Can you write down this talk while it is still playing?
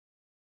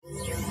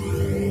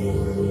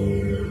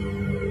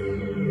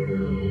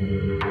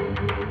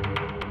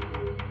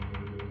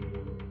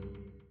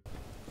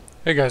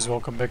Hey guys,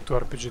 welcome back to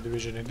RPG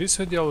Division. In this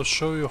video I will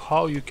show you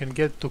how you can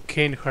get to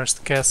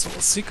Cainhurst Castle, a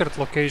secret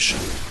location.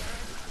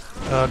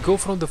 Go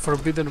from the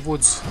Forbidden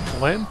Woods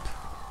lamp.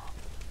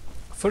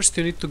 First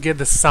you need to get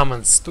the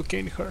summons to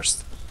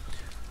Cainhurst.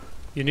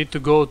 You need to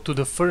go to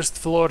the first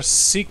floor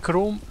sick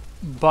room,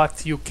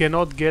 but you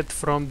cannot get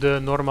from the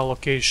normal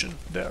location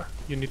there.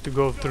 You need to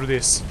go through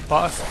this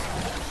path.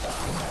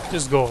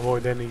 Just go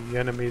avoid any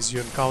enemies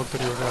you encounter,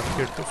 you're not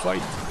here to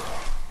fight.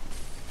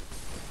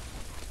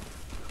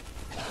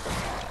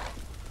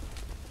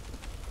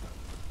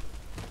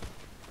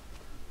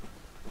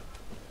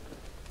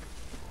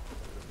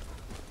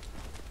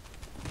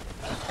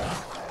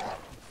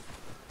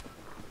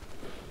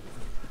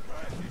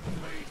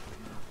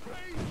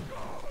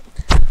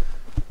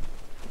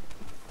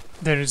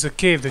 There is a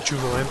cave that you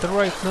will enter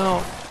right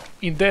now.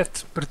 In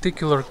that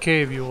particular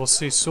cave you will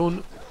see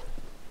soon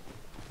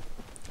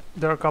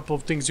there are a couple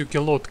of things you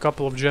can loot, a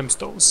couple of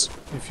gemstones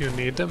if you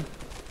need them.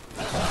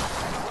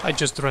 I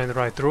just ran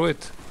right through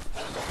it.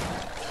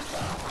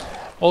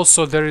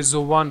 Also there is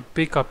one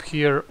pickup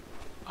here.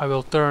 I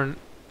will turn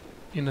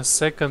in a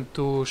second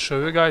to show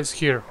you guys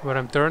here where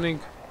I'm turning.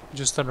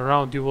 Just turn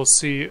around, you will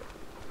see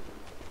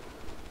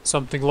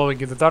something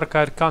glowing in the dark.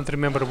 I can't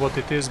remember what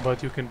it is,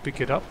 but you can pick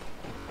it up.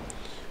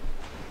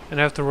 And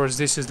afterwards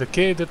this is the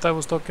cave that I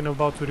was talking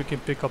about, where you can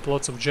pick up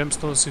lots of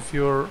gemstones if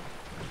you're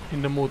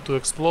in the mood to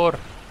explore.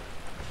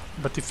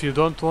 But if you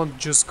don't want,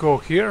 just go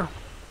here.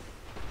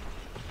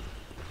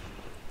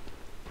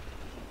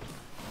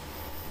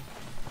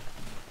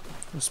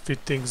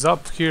 Speed things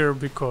up here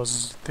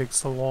because it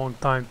takes a long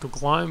time to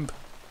climb.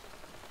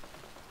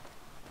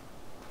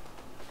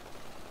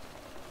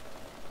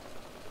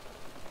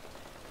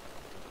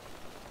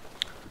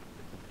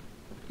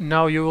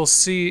 Now you will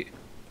see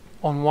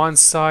on one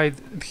side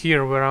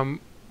here where I'm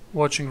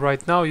watching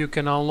right now, you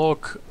can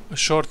unlock a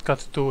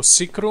shortcut to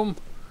sick room,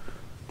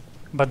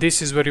 but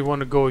this is where you want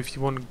to go if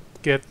you want to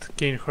get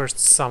Cainhurst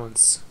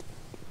summons.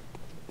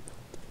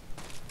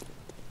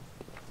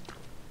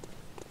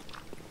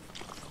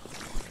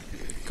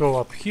 Go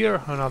up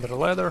here, another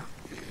ladder.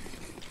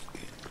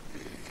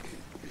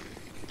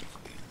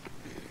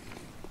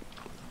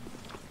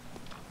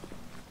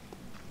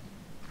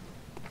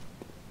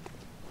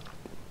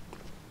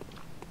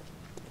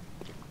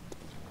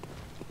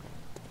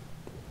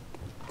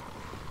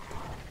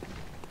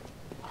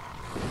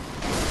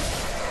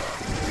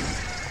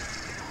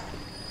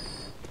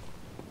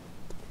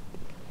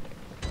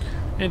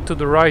 And to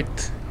the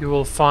right you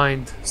will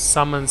find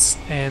summons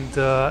and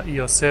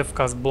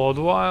Yosefka's blood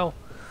vial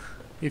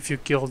if you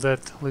kill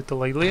that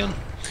little alien.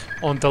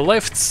 On the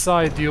left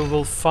side you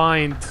will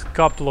find a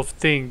couple of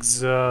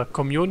things,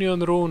 communion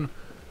rune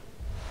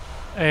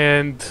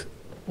and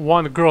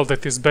one girl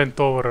that is bent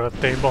over a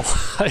table.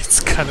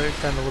 It's kinda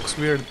looks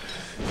weird.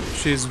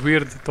 She's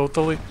weird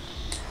totally.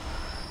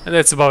 And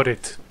that's about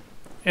it.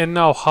 And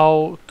now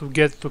how to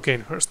get to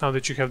Cainhurst now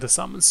that you have the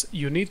summons.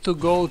 You need to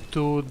go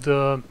to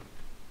the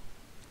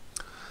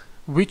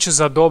Witch's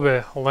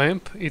Adobe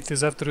lamp. It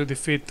is after you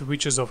defeat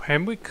Witches of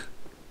Hemwick.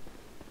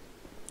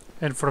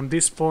 And from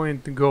this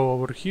point go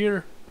over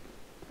here.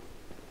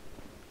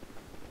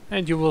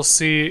 And you will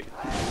see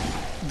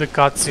the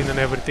cutscene and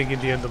everything in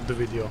the end of the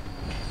video.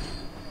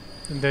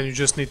 And then you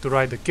just need to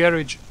ride the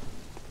carriage.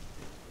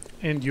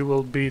 And you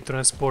will be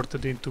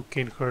transported into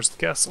Cainhurst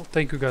Castle.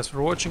 Thank you guys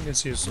for watching and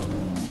see you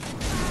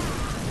soon.